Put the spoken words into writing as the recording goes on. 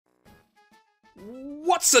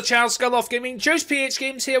What's up, Chow SkyloftGaming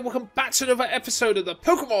JoesphGames here. Welcome back to another episode of the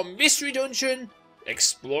Pokemon Mystery Dungeon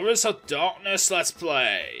Explorers of Darkness Let's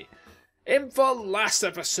Play. In the last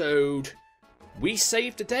episode, we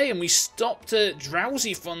saved the day and we stopped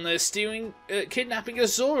Drowsy from kidnapping a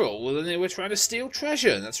Zoro when they were trying to steal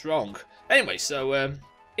treasure. That's wrong. Anyway, so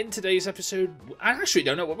in today's episode, I actually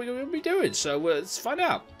don't know what we're going to be doing, so let's find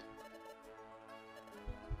out.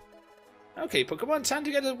 Okay, Pokemon, time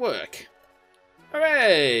to get to work.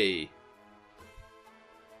 Hooray!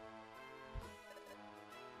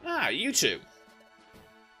 Ah, you two.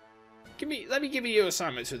 Let me give you your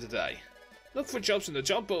assignments for today. Look for jobs on the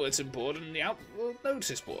job bulletin board and the outdoor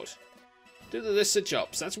notice board. Do the list of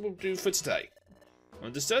jobs. That's what we'll do for today.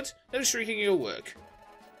 Understood? No shrieking your work.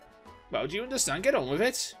 Well, do you understand? Get on with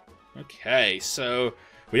it. Okay, so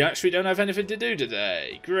we actually don't have anything to do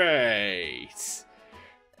today. Great.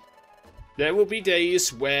 There will be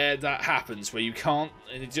days where that happens, where you can't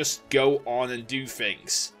just go on and do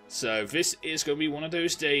things. So this is going to be one of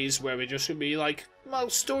those days where we're just going to be like, well,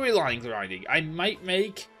 storyline grinding. I might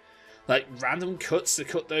make like random cuts to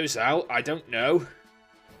cut those out. I don't know.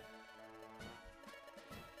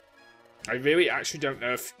 I really actually don't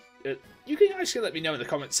know if... you can actually let me know in the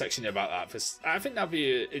comment section about that, because I think that'd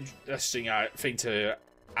be an interesting thing to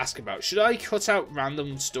ask about. Should I cut out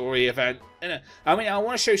random story event? I mean, I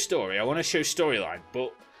want to show story, I want to show storyline,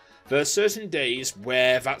 but there are certain days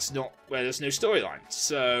where there's no storyline.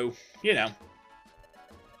 So, you know,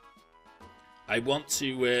 I want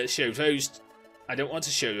to show those. I don't want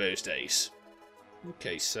to show those days.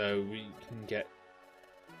 Okay, so we can get.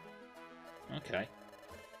 Okay.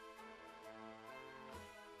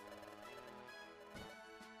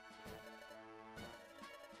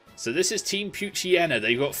 So this is Team Poochyena.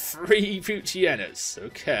 They've got 3 Poochyenas.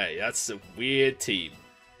 Okay, that's a weird team.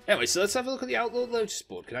 Anyway, so let's have a look at the Outlaw Notice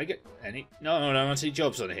Board. Can I get any? No, I don't see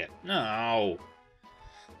jobs on here. No.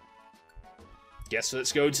 Guess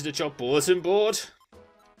let's go to the job bulletin board.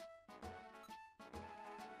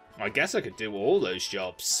 I guess I could do all those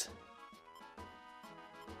jobs.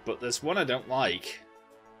 But there's one I don't like.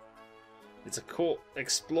 It's a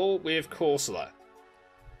Explore with Corsola.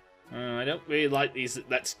 I don't really like these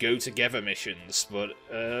let's go together missions, but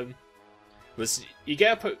you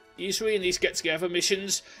get usually in these get together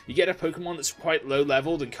missions, you get a Pokemon that's quite low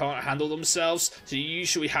leveled and can't handle themselves, so you're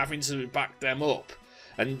usually having to back them up.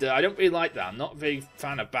 And I don't really like that. I'm not a big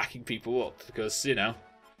fan of backing people up because, you know,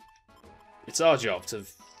 it's our job to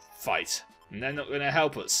fight, and they're not going to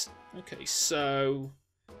help us. Okay, so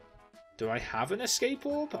do I have an escape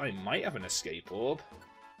orb? I might have an escape orb.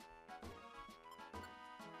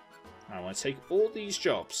 I want to take all these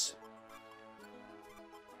jobs.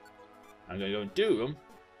 I'm going to go and do them.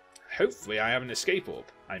 Hopefully I have an escape orb.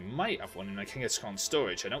 I might have one in my Kangaskhan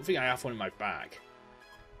storage. I don't think I have one in my bag.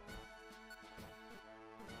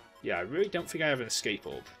 Yeah, I really don't think I have an escape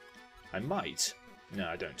orb. I might. No,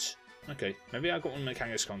 I don't. Okay, maybe I've got one in my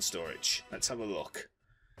Kangaskhan storage. Let's have a look.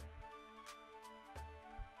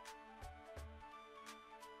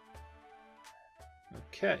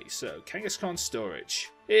 Okay, so Kangaskhan storage.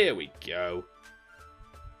 Here we go.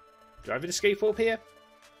 Do I have an escape orb here?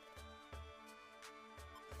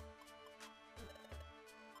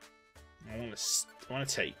 I want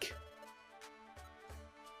to take.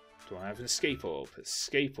 Do I have an escape orb?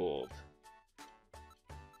 Escape orb.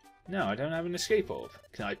 No, I don't have an escape orb.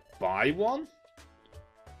 Can I buy one?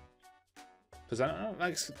 Because I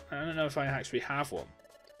don't know if I actually have one.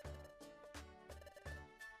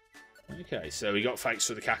 Okay, so we got thanks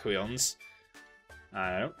for the Kakuyons.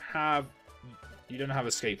 I don't have. You don't have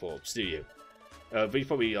escape orbs, do you? But you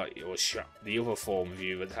probably like the other form of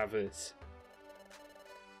you would have it.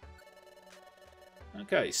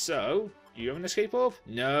 Okay, so do you have an escape orb?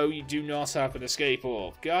 No, you do not have an escape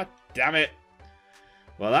orb. God damn it!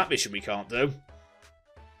 Well, that mission we can't do.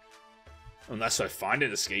 Unless I find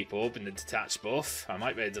an escape orb in the detached buff, I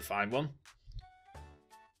might be able to find one.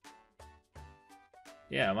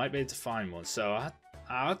 Yeah, I might be able to find one, so I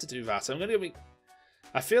have to do that.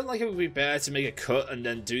 I feel like it would be better to make a cut and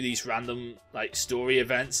then do these random like story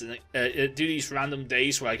events and do these random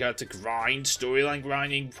days where I have to grind. Storyline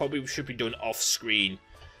grinding probably should be done off screen.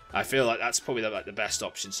 I feel like that's probably like the best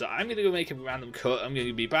option. So I'm gonna go make a random cut. I'm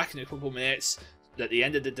gonna be back in a couple of minutes. At the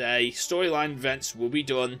end of the day, storyline events will be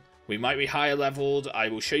done. We might be higher leveled. I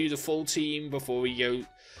will show you the full team before we go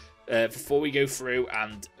through,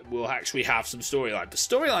 and we'll actually have some storyline. The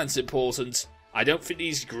storyline's important. I don't think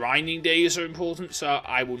these grinding days are important, so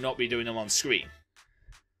I will not be doing them on screen.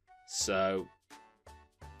 So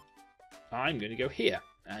I'm going to go here,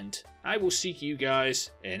 and I will see you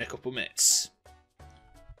guys in a couple minutes.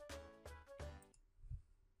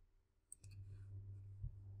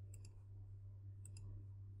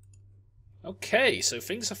 Okay, so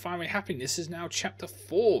things are finally happening. This is now chapter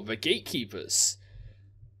 4, the Gatekeepers.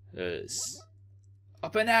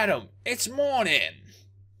 Up and at 'em! It's morning!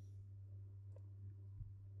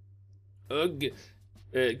 Ugh.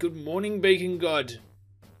 Good morning, Bacon God.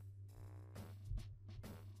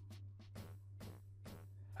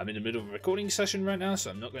 I'm in the middle of a recording session right now,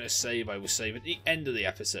 so I'm not going to save. I will save at the end of the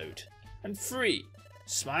episode. And 3.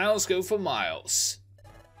 Smiles go for miles.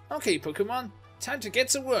 Okay, Pokemon. Time to get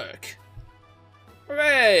to work.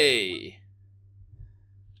 Hooray!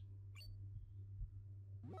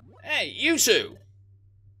 Hey, you two!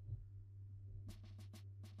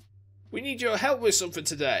 We need your help with something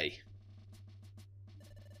today.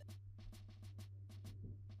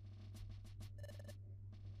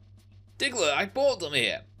 Diglett, I bought them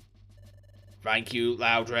here. Thank you,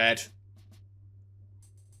 Loudred.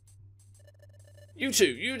 You two,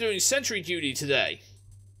 you're doing sentry duty today.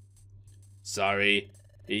 Sorry,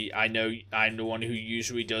 I know I'm the one who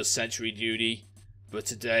usually does sentry duty, but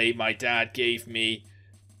today my dad gave me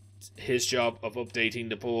his job of updating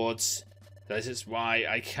the boards. That is why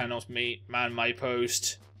I cannot man my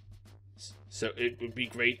post. So it would be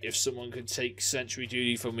great if someone could take sentry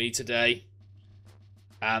duty for me today.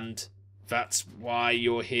 And that's why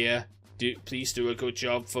you're here. Please do a good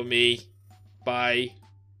job for me. Bye.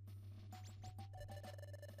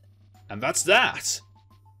 And that's that.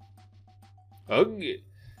 Ugh.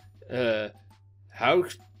 How?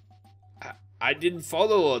 I didn't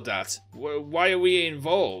follow all that. Why are we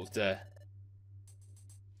involved?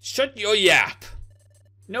 Shut your yap.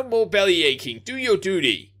 No more belly aching. Do your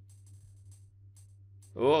duty.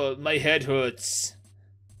 Oh, my head hurts.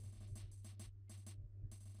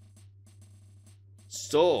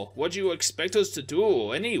 So, what do you expect us to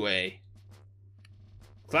do, anyway?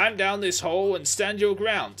 Climb down this hole and stand your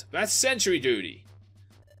ground. That's sentry duty.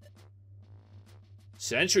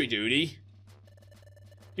 Sentry duty?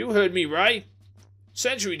 You heard me right.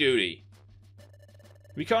 Sentry duty.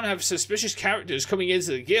 We can't have suspicious characters coming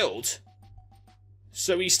into the guild.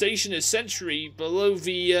 So we station a sentry below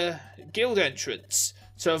the guild entrance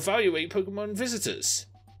to evaluate Pokemon visitors.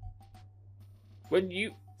 When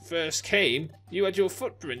you first came, you had your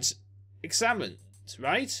footprints examined,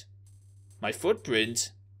 right? My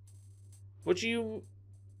footprint? What do you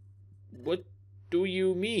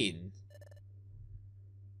mean?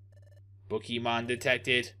 Pokemon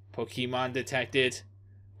detected. Pokemon detected.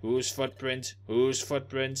 Whose footprint? Whose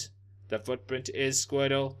footprint? The footprint is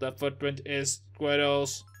Squirtle. The footprint is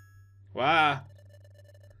Squirtle's. Wow.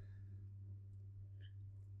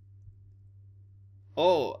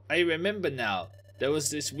 Oh, I remember now. There was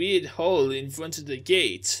this weird hole in front of the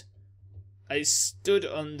gate. I stood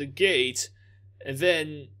on the gate, and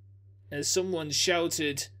then someone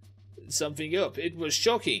shouted something up. It was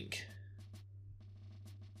shocking.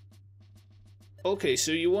 Okay,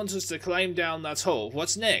 so you want us to climb down that hole.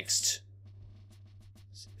 What's next?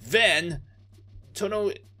 Then,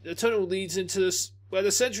 the tunnel leads into where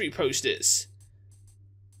the sentry post is.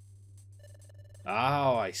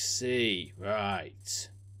 Oh, I see. Right.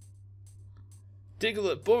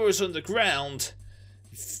 Diglett burrows underground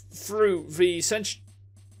through the sentry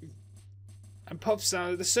and pops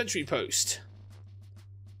out of the sentry post.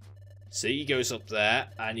 See, he goes up there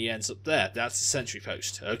and he ends up there. That's the sentry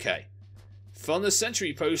post. Okay. From the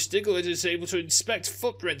sentry post, Diglett is able to inspect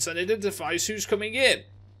footprints and identifies who's coming in.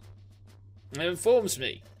 And informs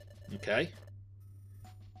me. Okay.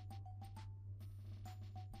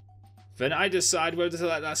 Then I decide whether to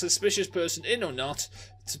let that suspicious person in or not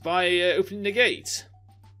by opening the gate.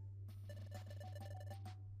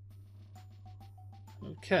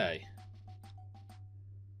 Okay.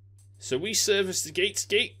 So we serve as the guild's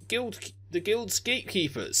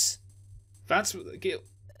gatekeepers. That's what the guild.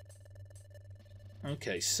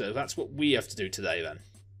 Okay, so that's what we have to do today then.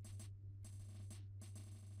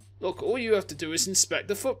 Look, all you have to do is inspect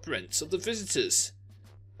the footprints of the visitors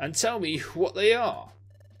and tell me what they are.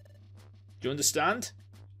 Do you understand?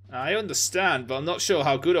 I understand, but I'm not sure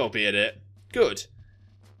how good I'll be at it. Good.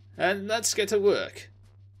 And let's get to work.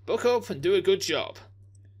 Buck up and do a good job.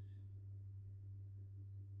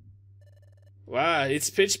 Wow,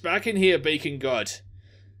 it's pitch black in here, Bacon God.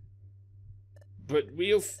 But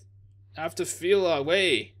we'll have to feel our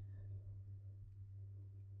way.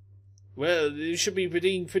 Well, you should be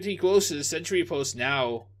pretty close to the sentry post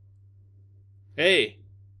now. Hey,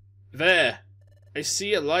 there. I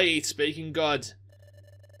see a light, Bacon God.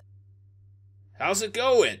 How's it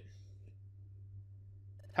going?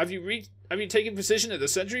 Have you taken position at the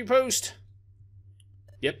sentry post?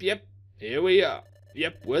 Yep. Here we are.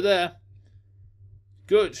 Yep, we're there.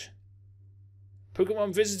 Good.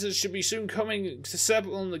 Pokemon visitors should be soon coming to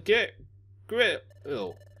settle on the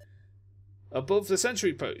grill above the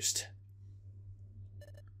sentry post.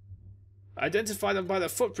 Identify them by their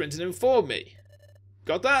footprint and inform me.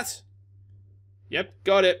 Got that? Yep,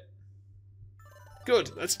 got it.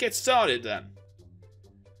 Good, let's get started then.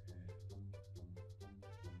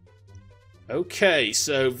 Okay,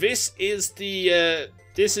 so this is the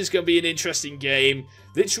this is going to be an interesting game.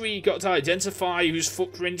 Literally, you got to identify whose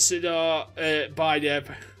footprints it are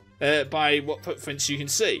by what footprints you can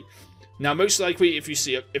see. Now, most likely, if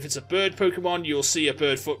it's a bird Pokemon, you'll see a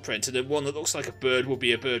bird footprint, and then one that looks like a bird will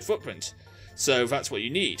be a bird footprint. So that's what you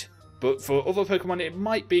need. But for other Pokemon, it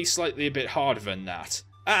might be slightly a bit harder than that.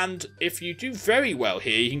 And if you do very well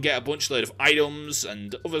here, you can get a load of items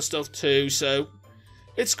and other stuff too. So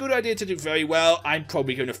it's a good idea to do very well. I'm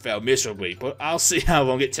probably going to fail miserably, but I'll see how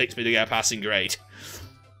long it takes me to get a passing grade.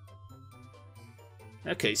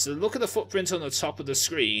 Okay, so look at the footprint on the top of the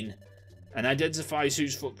screen and identifies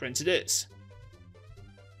whose footprint it is.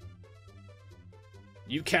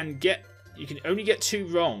 You can only get 2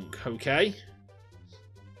 wrong, okay?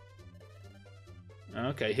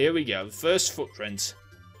 Okay, here we go. First footprint.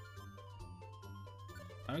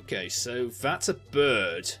 Okay, so that's a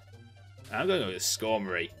bird. I'm going to go with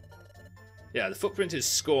Skormory. Yeah, the footprint is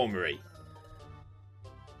Skormory.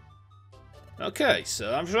 Okay,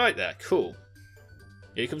 so I'm right there. Cool.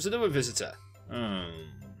 Here comes another visitor. I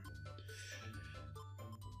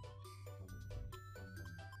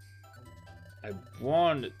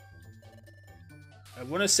want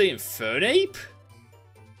to say Infernape?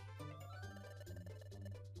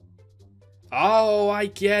 Oh, I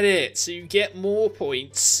get it. So you get more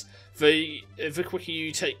points the quicker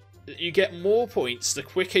you take. You get more points the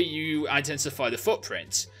quicker you identify the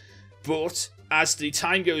footprint. But as the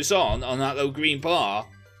time goes on that little green bar,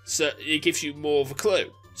 so it gives you more of a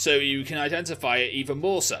clue. So you can identify it even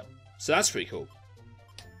more so. So that's pretty cool.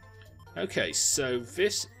 Okay, so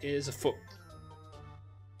this is a foot.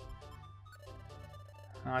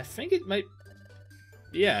 I think it might.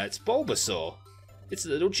 Yeah, it's Bulbasaur. It's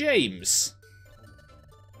little James.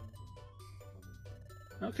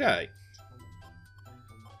 Okay.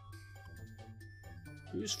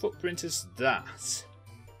 Whose footprint is that?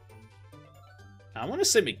 I want to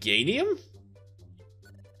say Meganium?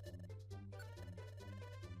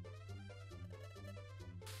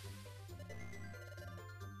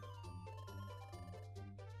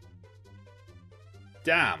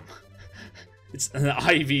 Damn. It's an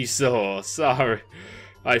Ivysaur. Sorry.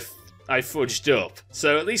 I fudged up.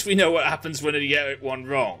 So at least we know what happens when you get one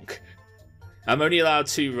wrong. I'm only allowed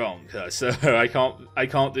 2 wrong, so I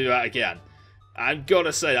can't do that again. I've got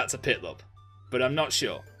to say that's a Piplup, but I'm not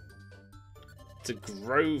sure. It's a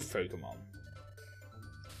Grove Pokemon.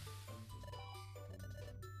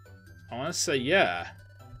 I want to say yeah.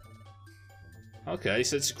 Okay,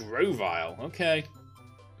 so it's Grovyle. Okay.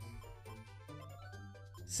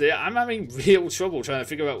 See, I'm having real trouble trying to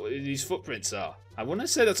figure out what these footprints are. I want to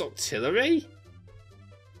say that's Octillery.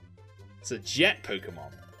 It's a jet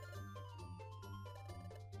Pokemon.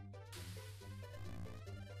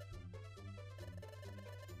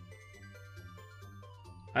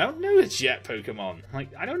 I don't know a jet Pokemon.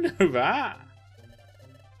 Like, I don't know that.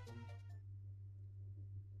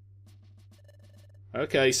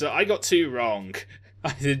 Okay, so I got 2 wrong.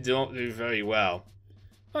 I did not do very well.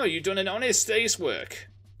 Oh, you've done an honest day's work.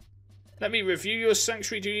 Let me review your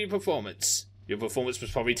Sanctuary Duty performance. Your performance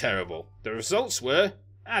was probably terrible. The results were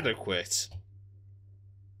adequate.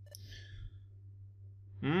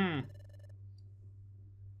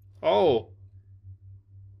 Oh.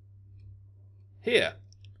 Here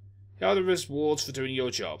are the rewards for doing your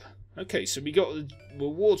job. Okay, so we got the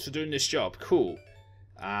rewards for doing this job. Cool.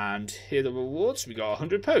 And here are the rewards. We got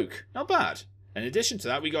 100 poke. Not bad. In addition to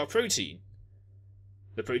that, we got a protein.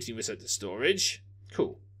 The protein was set to storage.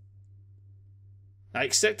 Cool. I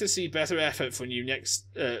expect to see better effort from you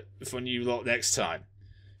lot next time.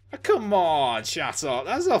 Oh, come on, Chatot.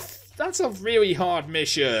 That's a really hard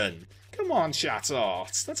mission. Come on,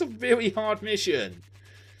 Chatot. That's a really hard mission.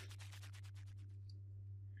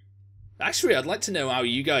 Actually, I'd like to know how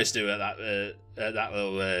you guys do at that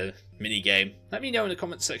little mini game. Let me know in the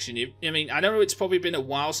comment section. I mean, I know it's probably been a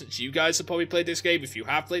while since you guys have probably played this game, if you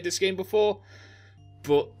have played this game before,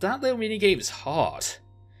 but that little mini game is hard.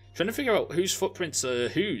 Trying to figure out whose footprints are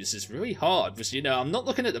whose is really hard because, you know, I'm not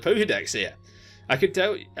looking at the Pokédex here. I could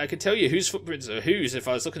tell you whose footprints are whose if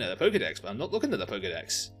I was looking at the Pokédex, but I'm not looking at the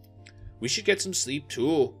Pokédex. We should get some sleep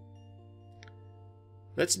too.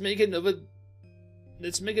 Let's make another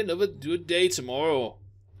good day tomorrow.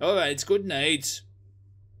 Alright, good night.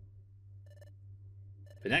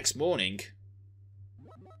 The next morning.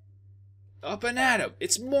 Oh, Banana,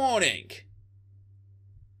 it's morning.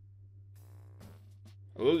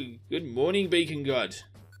 Oh, good morning, Bacon God.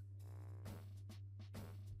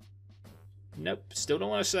 Nope, still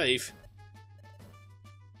don't want to save.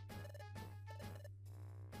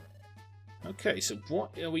 Okay, so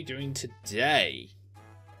what are we doing today?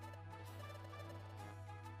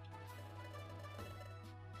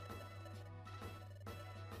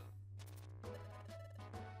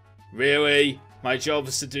 Really? My job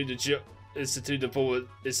is to do the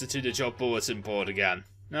job bulletin board again.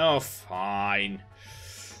 Oh, fine.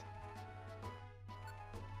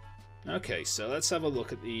 Okay, so let's have a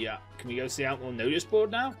look at the... can we go to the outlaw notice board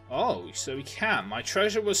now? Oh, so we can. My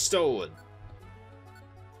treasure was stolen.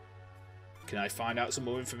 Can I find out some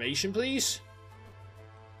more information, please?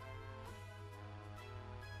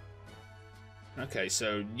 Okay,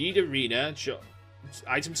 so need arena.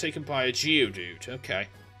 Item taken by a Geodude. Okay.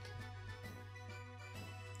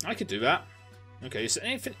 I could do that. Okay, is there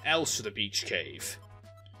anything else for the beach cave?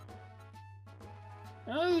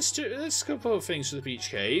 Oh, there's a couple of things for the beach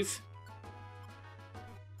cave.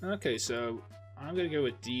 Okay, so I'm going to go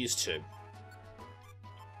with these two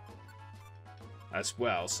as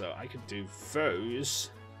well, so I could do those.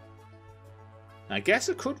 I guess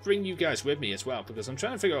I could bring you guys with me as well, because I'm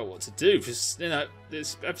trying to figure out what to do, because, you know,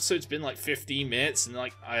 this episode's been like 15 minutes, and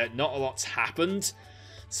like, not a lot's happened,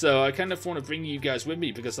 so I kind of want to bring you guys with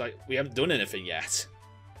me, because like, we haven't done anything yet.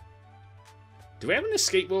 Do we have an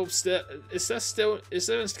escape orb still? Is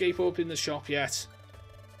there an escape orb in the shop yet?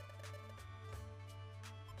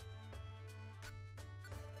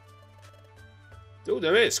 Oh,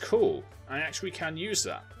 there is. Cool. I actually can use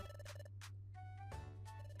that.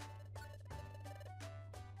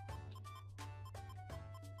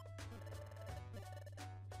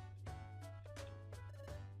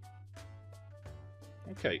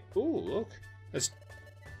 Okay. Oh, look.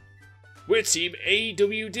 We're Team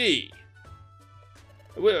AWD.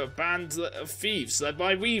 We're a band of thieves led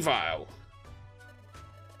by Weavile.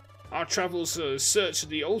 Our travels are in search of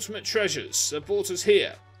the ultimate treasures that brought us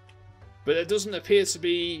here. But there doesn't appear to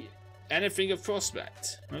be anything of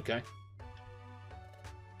prospect. Okay.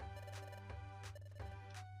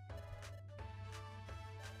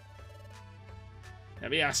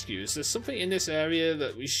 Let me ask you, is there something in this area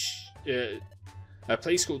that we a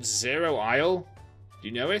place called Zero Isle? Do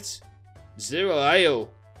you know it? Zero Isle.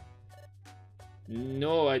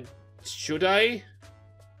 No, should I?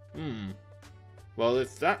 Well,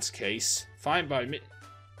 if that's the case, fine by me.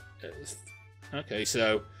 Okay,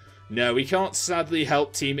 so... No, we can't sadly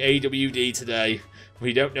help Team AWD today.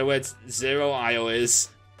 We don't know where Zero Isle is.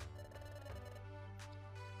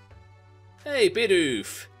 Hey,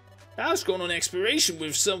 Bidoof. I was going on exploration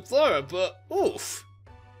with Sunflora, but oof.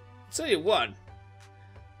 Tell you what,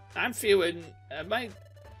 I'm feeling a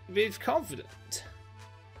bit confident.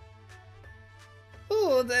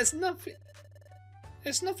 Oh, there's nothing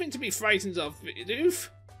to be frightened of, Bidoof.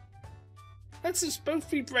 Let's just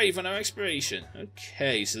both be brave on our exploration.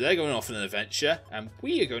 Okay, so they're going off on an adventure, and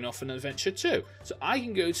we are going off on an adventure too. So I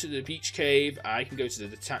can go to the beach cave, I can go to the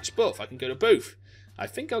detached buff, I can go to both. I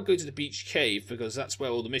think I'll go to the beach cave because that's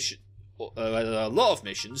where all the a lot of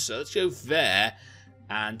missions, so let's go there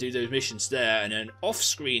and do those missions there, and then off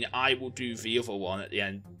screen I will do the other one at the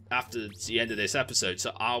end, after the end of this episode,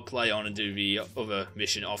 so I'll play on and do the other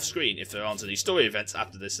mission off screen if there aren't any story events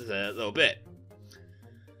after this little bit.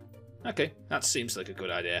 Okay, that seems like a good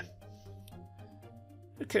idea.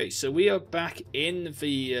 Okay, so we are back in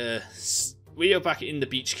the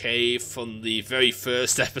beach cave from the very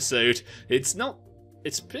first episode. It's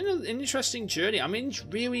been an interesting journey. I'm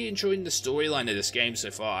really enjoying the storyline of this game so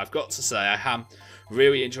far. I've got to say, I am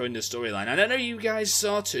really enjoying the storyline, and I know you guys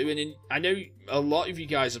are too. And I know a lot of you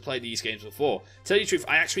guys have played these games before. Tell you the truth,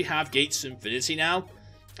 I actually have Gates of Infinity now.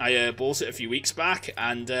 I bought it a few weeks back,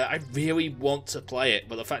 and I really want to play it,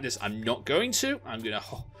 but the fact is, I'm not going to. I'm gonna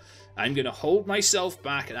hold myself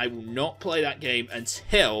back, and I will not play that game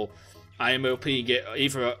until I am opening it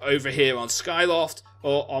either over here on Skyloft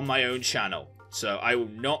or on my own channel. So I will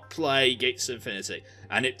not play Gates of Infinity,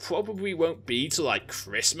 and it probably won't be till like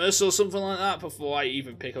Christmas or something like that before I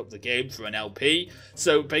even pick up the game for an LP.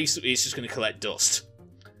 So basically, it's just going to collect dust,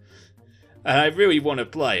 and I really want to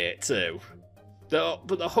play it too.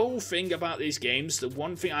 But the whole thing about these games, the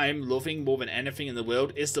one thing I am loving more than anything in the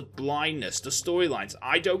world is the blindness, the storylines.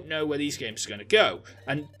 I don't know where these games are going to go,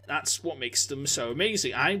 and that's what makes them so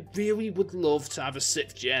amazing. I really would love to have a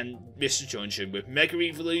 6th gen Mr. Dungeon with Mega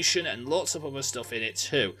Evolution and lots of other stuff in it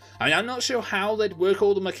too. I mean, I'm not sure how they'd work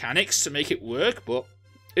all the mechanics to make it work, but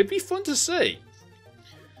it'd be fun to see.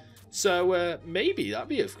 So maybe that'd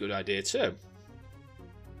be a good idea too.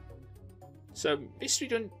 So, Mystery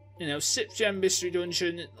Dungeon... you know, 6th Gen Mystery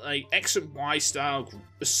Dungeon, like X and Y style,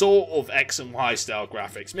 sort of X and Y style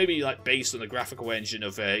graphics. Maybe like based on the graphical engine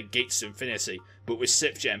of Gates of Infinity, but with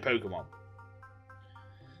 6th Gen Pokemon.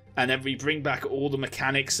 And then we bring back all the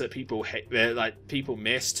mechanics that people people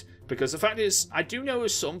missed. Because the fact is, I do know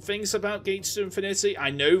some things about Gates of Infinity. I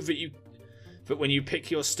know that when you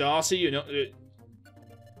pick your starter, you're not.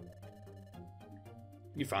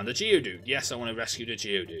 You found a Geodude. Yes, I want to rescue the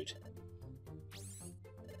Geodude.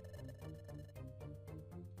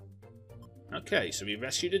 Okay, so we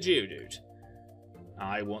rescued a Geodude.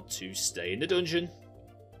 I want to stay in the dungeon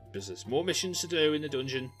because there's more missions to do in the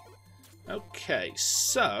dungeon. Okay,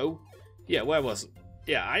 so yeah, where was it?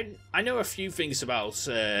 Yeah, I know a few things about Gates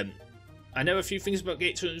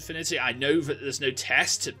of Infinity. I know that there's no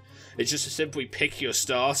test. It's just a simply pick your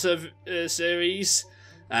starter series,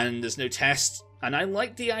 and there's no test. And I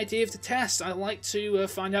like the idea of the test. I like to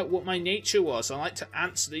find out what my nature was. I like to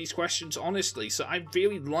answer these questions honestly. So I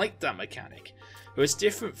really like that mechanic. But it's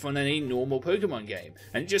different from any normal Pokemon game,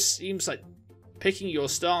 and it just seems like picking your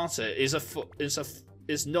starter is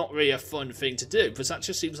not really a fun thing to do, because that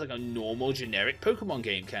just seems like a normal generic Pokemon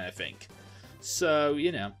game kind of thing. So,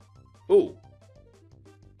 you know. Ooh.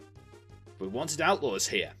 The Wanted Outlaw is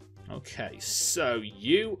here. Okay, so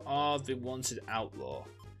you are the Wanted Outlaw.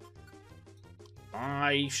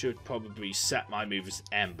 I should probably set my move as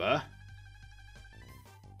Ember.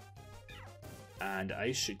 And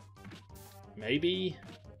I should maybe...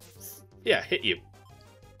 yeah, hit you.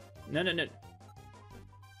 No.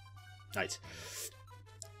 Right.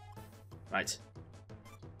 Right.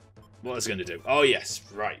 What is it going to do? Oh, yes.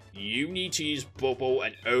 Right. You need to use Bubble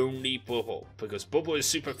and only Bubble, because Bubble is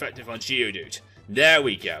super effective on Geodude. There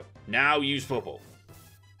we go. Now use Bubble.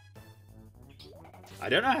 I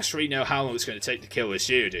don't actually know how long it's going to take to kill this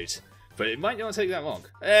Geodude, but it might not take that long.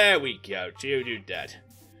 There we go. Geodude dead.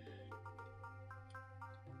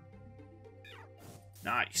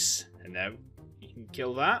 Nice. And now you can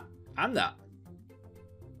kill that and that.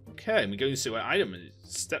 Okay, and we go into an item and it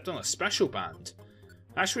stepped on a special band.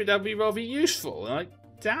 Actually, that would be rather useful. Like,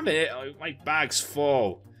 damn it, my bag's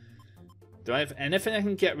full. Do I have anything I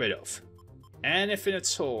can get rid of? Anything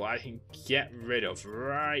at all I can get rid of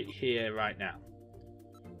right here, right now?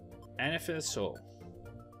 Anything at all?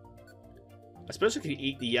 I suppose I could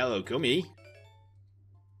eat the yellow gummy.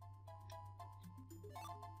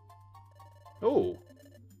 Oh.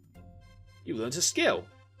 You learned a skill.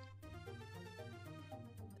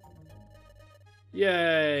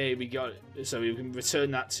 Yay, we got it. So we can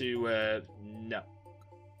return that to, no.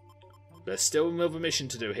 There's still another mission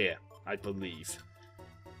to do here, I believe.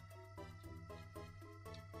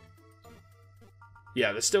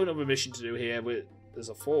 Yeah, there's still another mission to do here. There's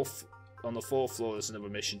a on the 4th floor, there's another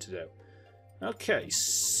mission to do. Okay,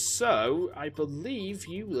 so I believe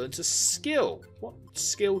you learned a skill. What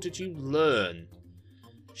skill did you learn?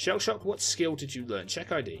 Shell Shock, what skill did you learn?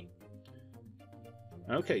 Check ID.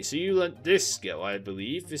 Okay, so you learned this skill, I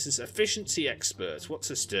believe. This is Efficiency Expert. What's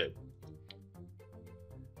this do?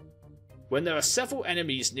 When there are several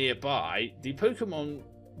enemies nearby, the Pokemon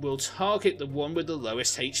will target the one with the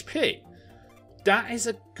lowest HP. That is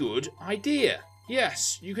a good idea.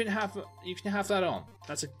 Yes, you can have that on.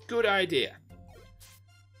 That's a good idea.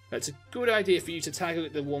 That's a good idea for you to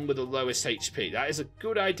target the one with the lowest HP. That is a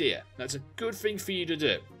good idea. That's a good thing for you to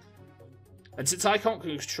do. And since I can't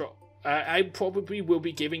control... I probably will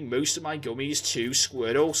be giving most of my gummies to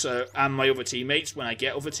Squirtle and my other teammates when I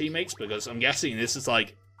get other teammates, because I'm guessing this is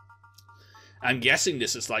like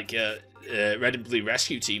a Red and Blue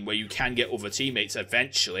Rescue Team where you can get other teammates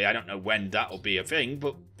eventually. I don't know when that'll be a thing,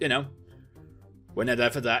 but you know,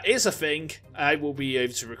 whenever that is a thing, I will be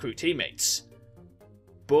able to recruit teammates.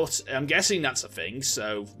 But I'm guessing that's a thing,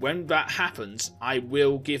 so when that happens, I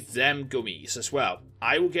will give them gummies as well.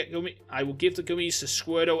 I will give the gummies to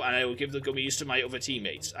Squirtle, and I will give the gummies to my other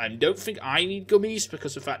teammates. I don't think I need gummies,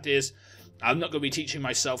 because the fact is, I'm not going to be teaching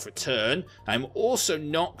myself return. I'm also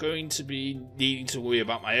not going to be needing to worry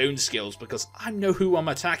about my own skills, because I know who I'm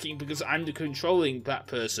attacking, because I'm controlling that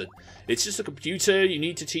person. It's just a computer. You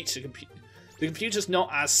need to teach the computer. The computer's not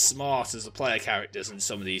as smart as the player characters in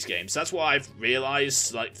some of these games. That's what I've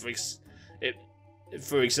realised. Like,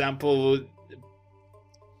 for example,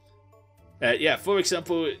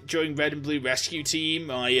 during Red and Blue Rescue Team,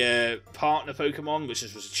 my partner Pokemon, which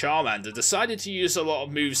was Charmander, decided to use a lot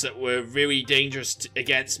of moves that were really dangerous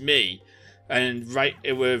against me, and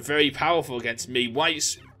were very powerful against me.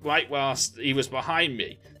 Right whilst he was behind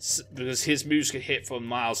me, because his moves could hit from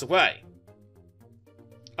miles away.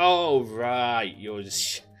 Oh, right, you're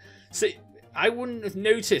just... See, I wouldn't have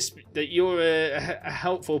noticed that you're a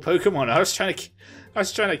helpful Pokemon. I was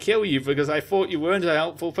trying to kill you because I thought you weren't a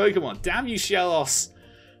helpful Pokemon. Damn you, Shellos.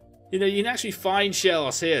 You know, you can actually find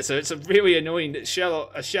Shellos here, so it's a really annoying that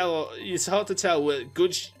Shellos. It's hard to tell what are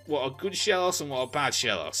good Shellos and what are bad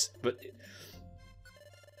Shellos. But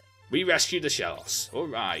we rescued the Shellos.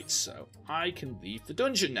 Alright, so I can leave the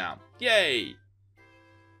dungeon now. Yay!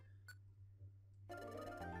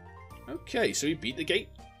 Okay, so we beat the gate.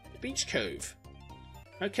 Beach Cove.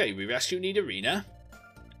 Okay, we rescued Nidorina.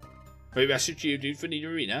 We rescued Geodude for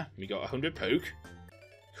Nidorina. We got 100 poke.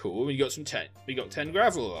 Cool. We got 10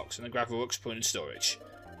 gravel rocks, and the gravel rocks put in storage.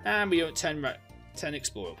 And we got 10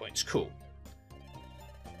 explorer points. Cool.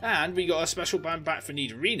 And we got a special band back for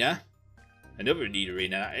Nidorina. Another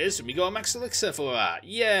Nidorina that is. And we got a Max Elixir for that.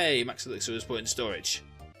 Yay! Max Elixir was put in storage.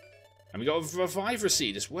 And we got a Reviver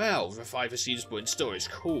Seed as well. Reviver Seed is put in storage.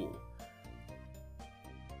 Cool.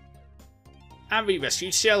 And we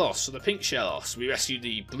rescued Shellos for the pink Shellos. We rescued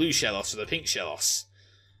the blue Shellos for the pink Shellos.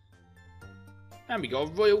 And we got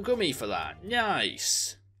a Royal Gummy for that.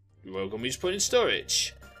 Nice. The Royal Gummy's put in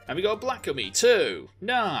storage. And we got a Black Gummy too.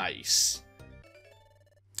 Nice.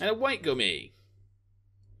 And a White Gummy.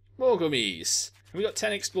 More gummies. And we got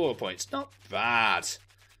 10 Explorer points. Not bad.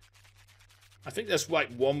 I think there's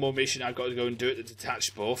like one more mission I've got to go and do at the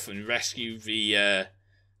detached buff and rescue the...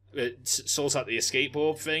 sort out the escape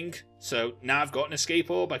orb thing. So now I've got an escape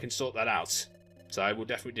orb, I can sort that out. So I will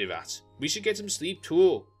definitely do that. We should get some sleep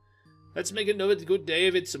too. Let's make another good day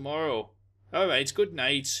of it tomorrow. Alright, good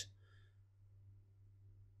night.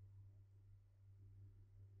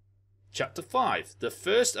 Chapter 5. The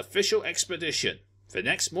first official expedition. The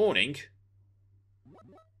next morning.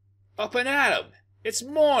 Up and at 'em! It's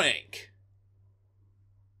morning!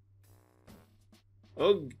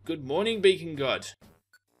 Oh, good morning, Beacon God.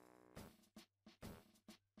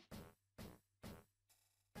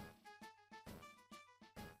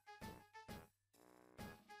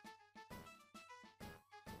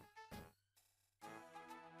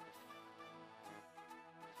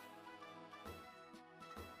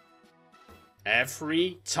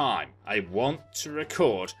 Every time I want to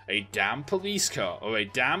record, a damn police car or a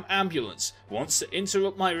damn ambulance wants to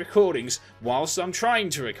interrupt my recordings whilst I'm trying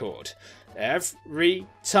to record. Every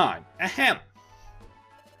time. Ahem.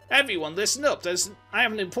 Everyone listen up, I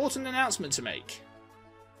have an important announcement to make.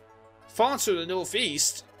 Far to the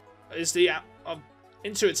northeast is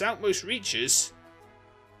into its outmost reaches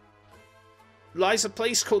lies a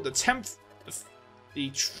place called the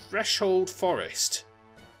Threshold Forest.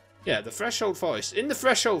 Yeah, the Threshold Forest. In the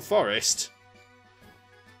Threshold Forest,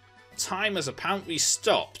 time has apparently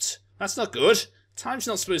stopped. That's not good. Time's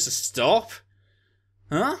not supposed to stop.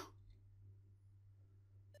 Huh?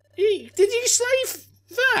 Did you say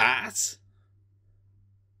that?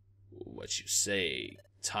 What you say?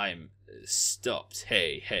 Time stopped.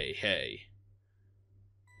 Hey, hey, hey.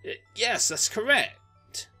 Yes, that's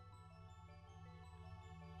correct.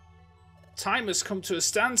 Time has come to a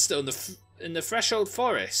standstill in the Threshold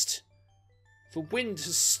Forest. The wind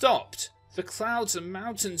has stopped. The clouds and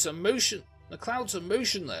mountains are motionless.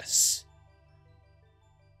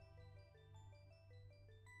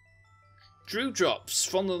 Dewdrops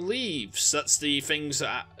from the leaves. That's the things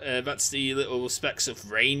that's the little specks of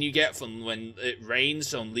rain you get from when it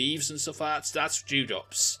rains on leaves and stuff like that. That's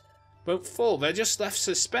dewdrops. Won't fall. They're just left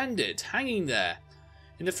suspended, hanging there.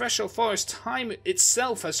 In the Threshold Forest, time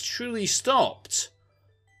itself has truly stopped.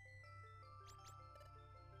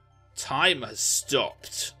 Time has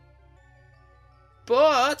stopped.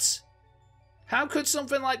 But how could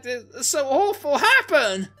something like this so awful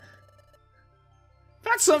happen?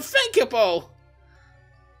 That's unthinkable.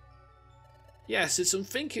 Yes, it's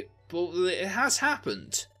unthinkable that it has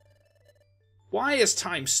happened. Why has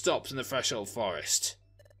time stopped in the Threshold Forest?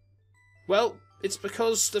 Well, it's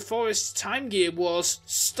because the forest's time gear was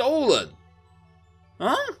stolen.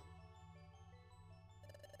 Huh?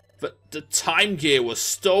 But the time gear was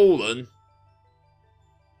stolen.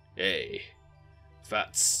 Hey,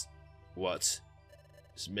 that's what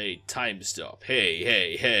has made time stop. Hey,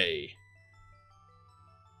 hey, hey.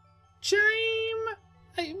 Chime!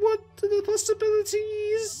 What are the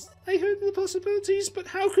possibilities? I heard the possibilities, but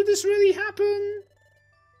how could this really happen?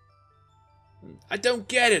 I don't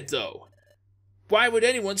get it, though. Why would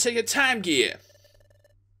anyone take a time gear?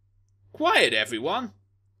 Quiet, everyone.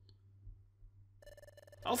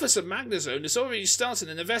 Officer Magnezone has already started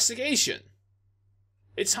an investigation.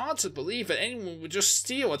 It's hard to believe that anyone would just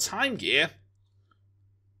steal a time gear.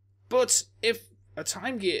 But if a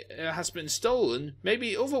time gear has been stolen,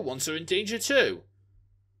 maybe other ones are in danger too.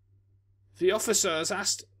 The officer has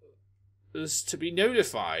asked us to be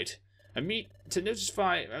notified. to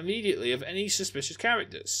notify immediately of any suspicious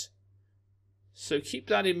characters. So keep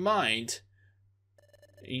that in mind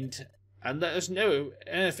and let us know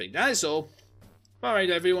anything. That is all. Alright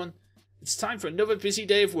everyone, it's time for another busy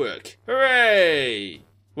day of work. Hooray!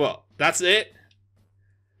 What, that's it?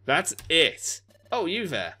 That's it. Oh, you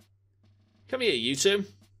there. Come here, you two.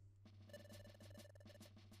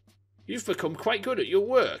 You've become quite good at your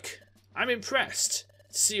work. I'm impressed.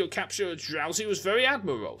 To see your capture of Drowsy was very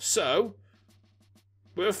admirable. So,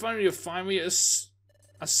 we'll finally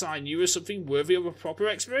assign you as something worthy of a proper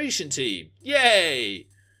exploration team. Yay!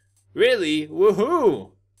 Really?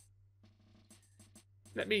 Woohoo!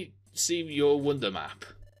 Let me see your wonder map.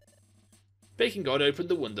 Bacon God opened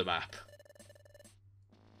the wonder map.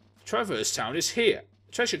 Traverse Town is here.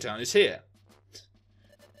 Treasure Town is here.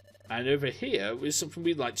 And over here is something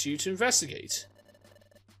we'd like you to investigate.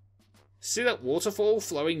 See that waterfall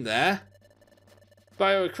flowing there?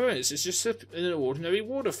 By our occurrence, it's just an ordinary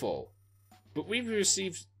waterfall. But we've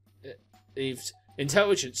received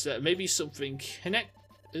intelligence that maybe something that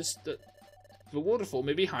the waterfall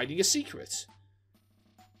may be hiding a secret.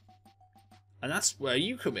 And that's where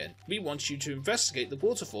you come in. We want you to investigate the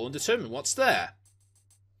waterfall and determine what's there.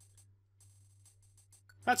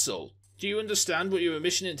 That's all. Do you understand what your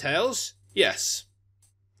mission entails? Yes.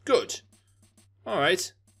 Good.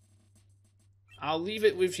 Alright. I'll leave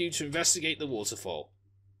it with you to investigate the waterfall.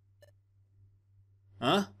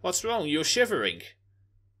 Huh? What's wrong? You're shivering.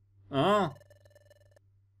 Oh.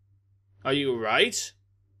 Are you alright?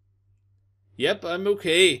 Yep, I'm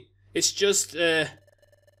okay. It's just, the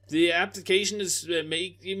application is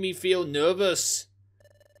making me feel nervous.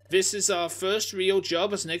 This is our first real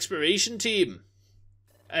job as an exploration team.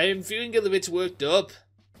 I'm feeling a little bit worked up.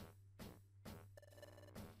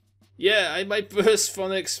 Yeah, I might burst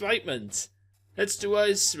from excitement. Let's do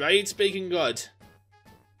us, right, Bacon God?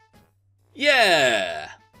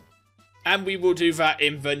 Yeah! And we will do that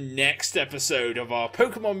in the next episode of our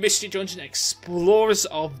Pokemon Mystery Dungeon Explorers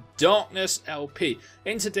of Darkness LP.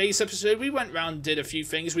 In today's episode, we went around and did a few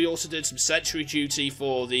things. We also did some sentry duty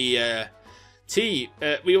for the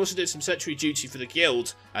we also did some sentry duty for the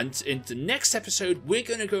guild, and in the next episode we're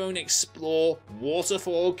going to go and explore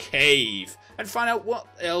Waterfall Cave and find out what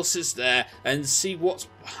else is there and see what's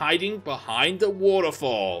hiding behind the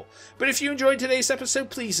waterfall. But if you enjoyed today's episode,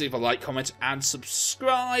 please leave a like, comment and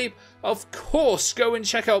subscribe. Of course, go and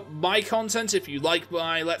check out my content if you like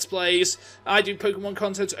my Let's Plays. I do Pokemon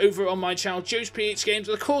content over on my channel, JoesphGames.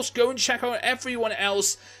 Of course, go and check out everyone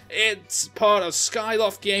else. It's part of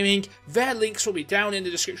SkyloftGaming. Their links will be down in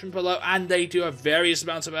the description below, and they do have various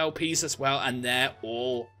amounts of LPs as well, and they're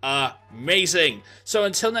all amazing. So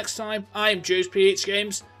until next time, I'm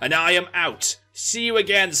JoesphGames, and I am out. See you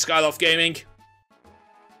again, SkyloftGaming.